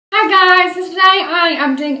guys, so today I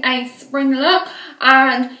am doing a spring look,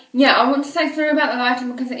 and yeah, I want to say sorry about the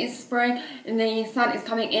lighting because it is spring and the sun is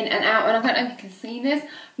coming in and out, and I don't know if you can see this,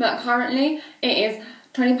 but currently it is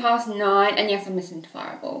 9:20, and yes, I'm missing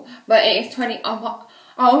Fireball, but it is 20, I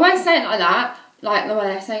always say it like that, like the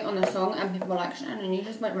way they say it on the song, and people are like, Shannon, you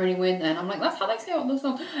just went really weird then. I'm like, that's how they say it on the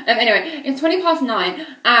song. Anyway, it's 9:20,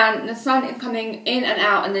 and the sun is coming in and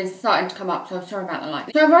out, and it's starting to come up, so sorry about the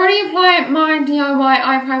light. So I've already applied my DIY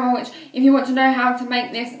eye primer, which, if you want to know how to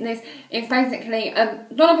make this is basically a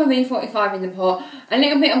dollop of E45 in the pot, a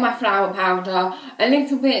little bit of my flower powder, a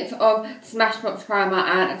little bit of Smashbox primer,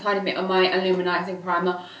 and a tiny bit of my illuminizing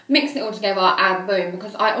primer. Mix it all together, and boom,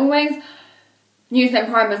 because I always use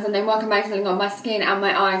them primers and they work amazingly on my skin and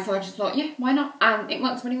my eyes, so I just thought, yeah, why not? And it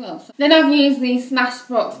works really well. So then I've used the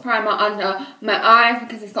Smashbox primer under my eyes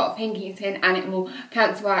because it's got a pinky tint and it will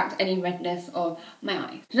counteract any redness of my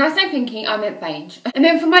eyes. Did I say pinky? I meant beige. And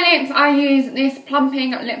then for my lips, I use this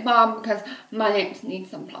plumping lip balm because my lips need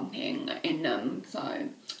some plumping in them, so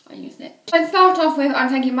I used it. So to start off with, I'm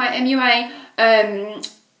taking my MUA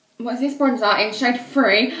what is this bronzer in shade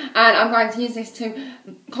 3, and I'm going to use this to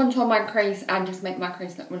contour my crease and just make my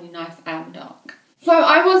crease look really nice and dark. So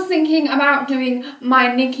I was thinking about doing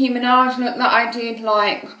my Nicki Minaj look that I did,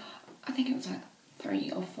 like, I think it was like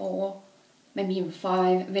 3 or 4, maybe even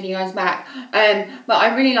 5 videos back, but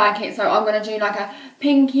I really like it, so I'm going to do like a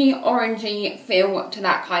pinky orangey feel to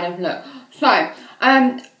that kind of look. So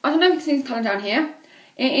I don't know if you can see this colour down here.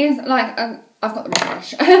 It is like I've got the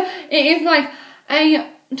brush. It is like a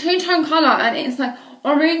two-tone colour, and it's like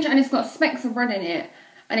orange and it's got specks of red in it,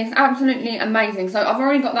 and it's absolutely amazing. So I've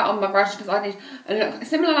already got that on my brush because I did a look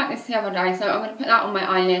similar like this the other day, so I'm going to put that on my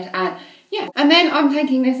eyelid, and yeah. And then I'm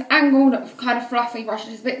taking this angled kind of fluffy brush.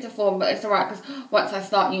 It's a bit deformed, but it's alright because once I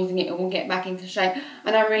start using it, it will get back into shape,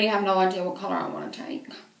 and I really have no idea what colour I want to take.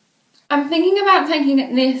 I'm thinking about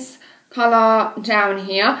taking this colour down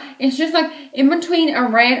here. It's just like in between a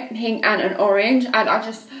red, pink and an orange, and I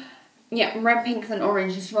just, yeah, red, pinks and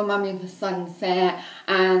orange just remind me of the sunset,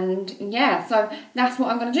 and yeah, so that's what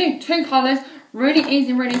I'm going to do. 2 colours, really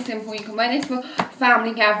easy, really simple. You can wear this for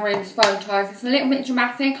family gatherings, photos. It's a little bit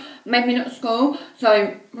dramatic, maybe not school,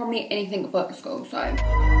 so probably anything but school, so.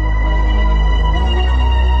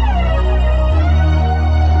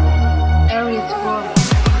 Areas for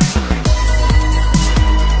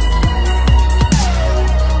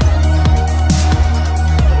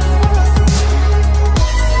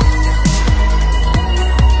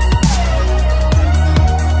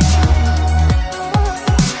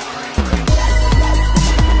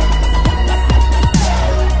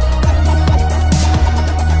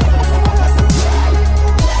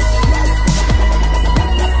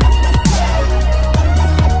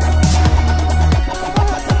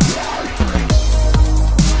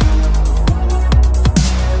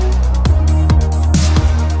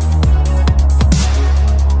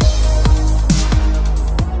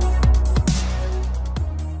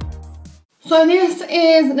So this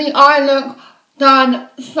is the eye look done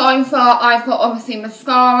so far. I've got obviously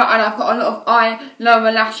mascara and I've got a lot of eye,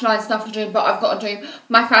 lower lash line stuff to do, but I've got to do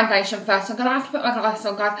my foundation first. So I'm going to have to put my glasses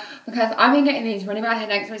on, guys, because I've been getting these really bad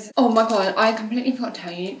headaches. Oh my god, I completely forgot to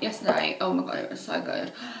tell you yesterday. Oh my god, it was so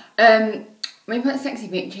good. We put Sexy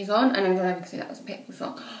Beaches on, and I don't know if you can see that was a Pitbull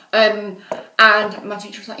song. And my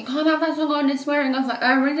teacher was like, you can't have that song on, it's swearing. I was like,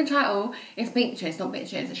 read the title, it's Beaches, not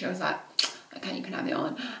Bitches. And she was like, okay, you can have it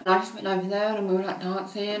on. And I just went over there and we were like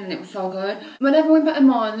dancing, and it was so good. Whenever we put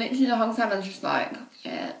them on, literally the whole time I was just like,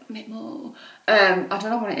 yeah, a bit more. I don't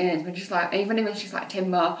know what it is, but just like, even if it's just like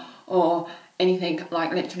Timber or anything,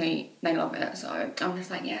 like literally they love it. So I'm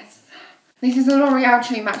just like, yes. This is the L'Oreal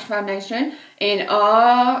True Match Foundation in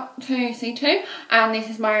R2C2, and this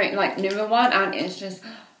is my like newer one, and it's just,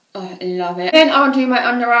 oh, I love it. Then I'll do my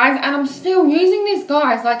under eyes, and I'm still using this,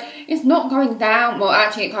 guys. Like, it's not going down. Well,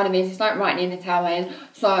 actually, it kind of is. It's like right near the tail end.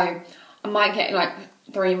 So I might get like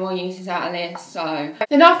 3 more uses out of this. So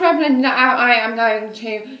then after I've blended that out, I am going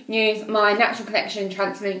to use my Natural Collection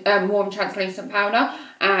warm translucent powder,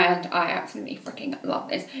 and I absolutely freaking love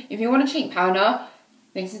this. If you want a cheap powder,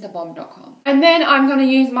 this is thebomb.com. And then I'm going to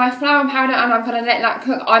use my flower powder, and I'm going to let that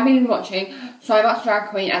cook. I've been watching so much Drag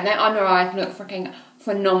Queen, and their under eyes look freaking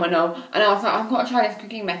phenomenal, and I was like, I've got to try this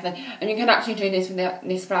cooking method, and you can actually do this with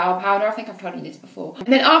this flower powder. I think I've told you this before. And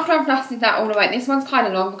then after I've dusted that all away, this one's kind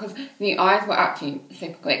of long because the eyes were actually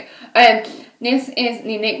super quick. This is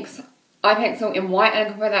the NYX eye pencil in white, and I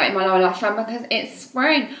can put that in my lower lash line because it's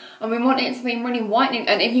spring and we want it to be really whitening.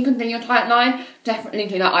 And if you can do your tight line, definitely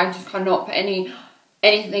do that. I just cannot put any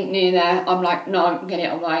anything near there, I'm like, no, get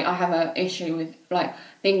it away. I have an issue with like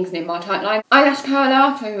things near my tight line. Eyelash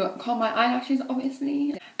curler to curl my eyelashes,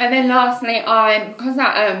 obviously. And then lastly, because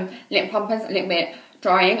that lip pumper's a little bit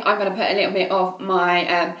drying, I'm going to put a little bit of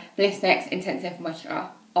my Blistex Intensive Moisture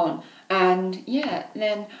on. And yeah,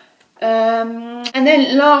 then and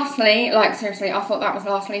then lastly, like seriously, I thought that was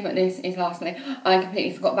lastly, but this is lastly. I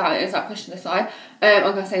completely forgot about it. It was like pushed to the side. I'm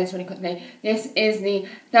going to say this really quickly. This is the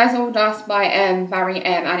Dazzle Dust by Barry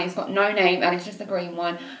M, and it's got no name, and it's just the green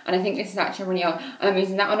one. And I think this is actually really old. I'm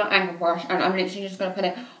using that on an angle brush, and I'm literally just going to put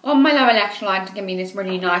it on my lower lash line to give me this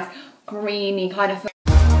really nice greeny kind of.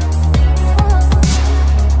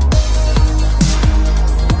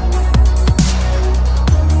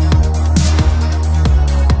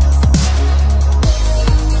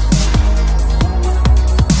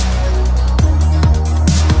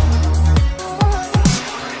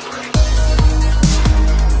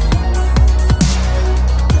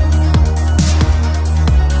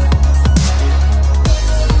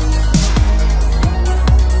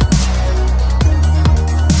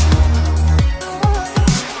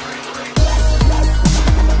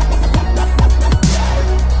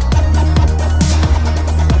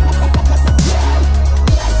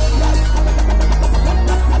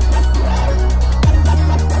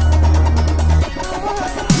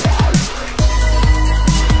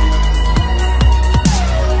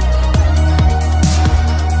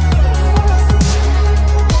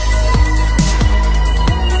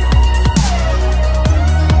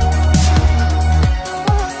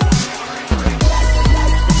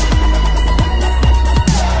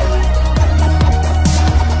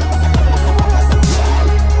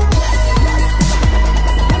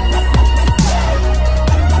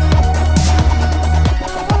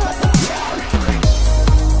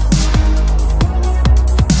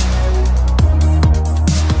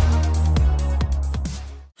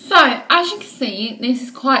 This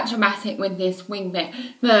is quite dramatic with this wing bit,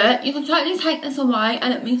 but you can totally take this away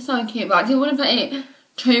and it'd be so cute. But I didn't want to put it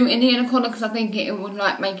too in the inner corner because I think it would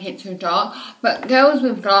like make it too dark. But girls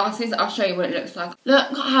with glasses, I'll show you what it looks like.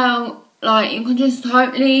 Look how like you can just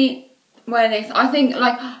totally wear this. I think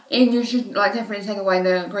like you should like definitely take away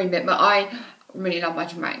the green bit, but I really love my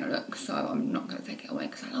dramatic look, so I'm not going to take it away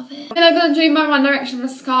because I love it. Then I'm going to do my One Direction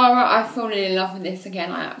mascara. I fall in love with this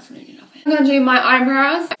again. I absolutely love it. I'm going to do my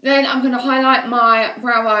eyebrows. Then I'm going to highlight my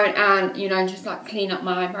brow bone and, you know, just like clean up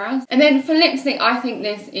my eyebrows. And then for lipstick, I think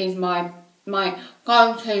this is my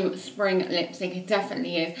go-to spring lipstick. It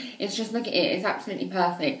definitely is. It's just, look at it, it's absolutely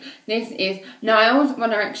perfect. This is Niles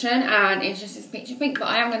One Direction, and it's just this picture pink, but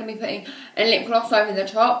I am going to be putting a lip gloss over the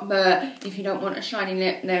top. But if you don't want a shiny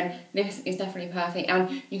lip, then this is definitely perfect,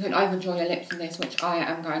 and you can overdraw your lips in this, which I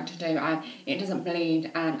am going to do, and it doesn't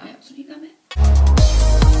bleed, and I absolutely love it.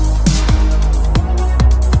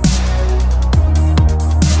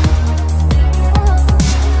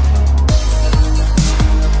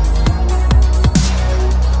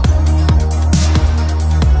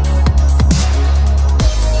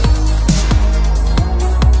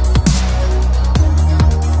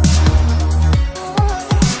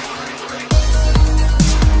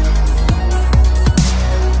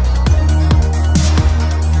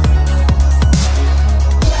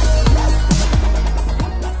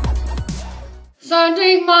 So I'm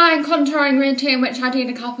doing my contouring routine, which I did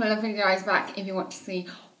a couple of videos back if you want to see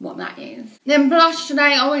what that is. Then blush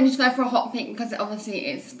today, I wanted to go for a hot pink because obviously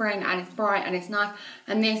it's spring and it's bright and it's nice.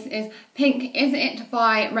 And this is Pink Is It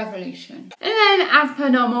by Revolution. And then as per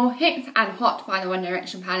normal, Hit and Hot by the One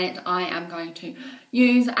Direction palette I am going to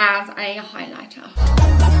use as a highlighter.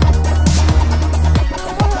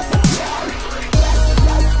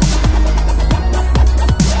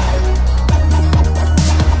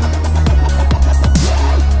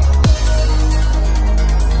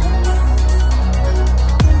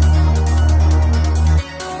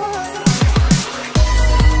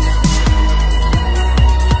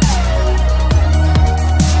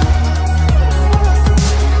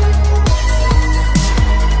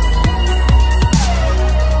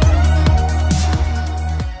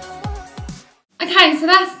 So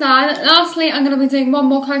that's done. Lastly, I'm going to be doing one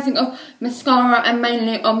more coating of mascara and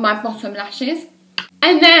mainly on my bottom lashes.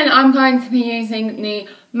 And then I'm going to be using the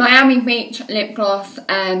Miami Beach lip gloss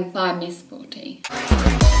by Miss Sporty.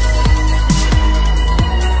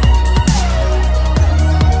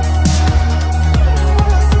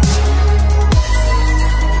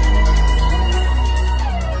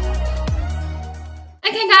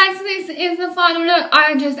 Okay guys, so this is the final look.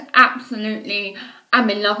 I just absolutely am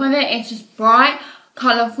in love with it. It's just bright,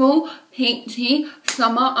 colourful, peachy,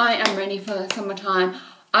 summer. I am ready for the summertime.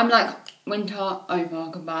 I'm like, winter over,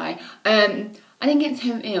 goodbye. I didn't get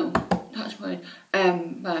too ill, touch wood,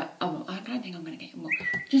 but oh, I don't think I'm going to get ill.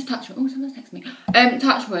 Just touch wood. Oh, someone's texting me.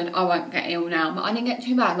 Touch wood, I won't get ill now, but I didn't get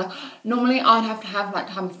too bad. Like, normally I'd have to have, like,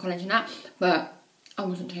 time of college and that, but I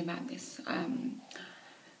wasn't too bad this,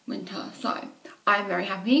 winter, so I'm very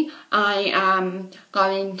happy. I am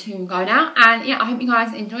going to go now, and yeah, I hope you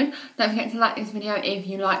guys enjoyed. Don't forget to like this video if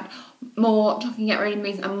you liked more Chucking Get Ready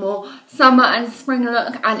Me's and more summer and spring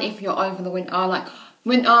look, and if you're over the winter. Like,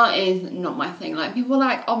 winter is not my thing. Like, people are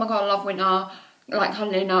like, oh my god, I love winter, like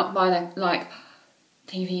cuddling up by the like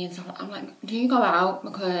TV and stuff. I'm like, do you go out?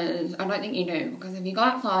 Because I don't think you do, because if you go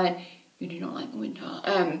outside you do not like the winter.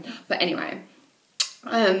 But anyway,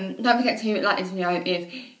 don't forget to like this video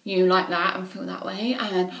if you like that and feel that way,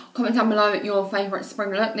 and comment down below your favourite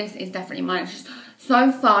spring look. This is definitely mine. It's just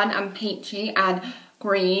so fun and peachy and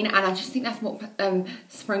green, and I just think that's what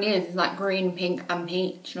spring is like green, pink and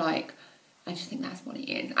peach. Like, I just think that's what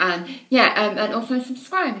it is. And yeah, and also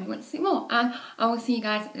subscribe if you want to see more, and I will see you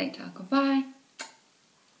guys later. Goodbye.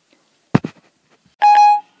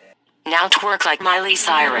 Now twerk like Miley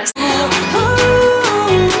Cyrus.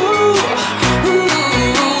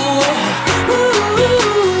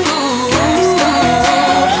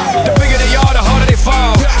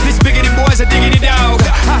 A diggity dog.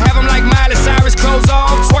 I have them like Miley Cyrus, clothes off,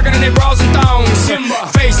 twerking in their bras and thongs. Timber.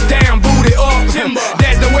 Face down, booty up. Timber.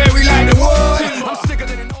 That's the way we like the wood. I'm sicker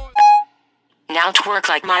than an old. Now twerk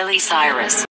like Miley Cyrus.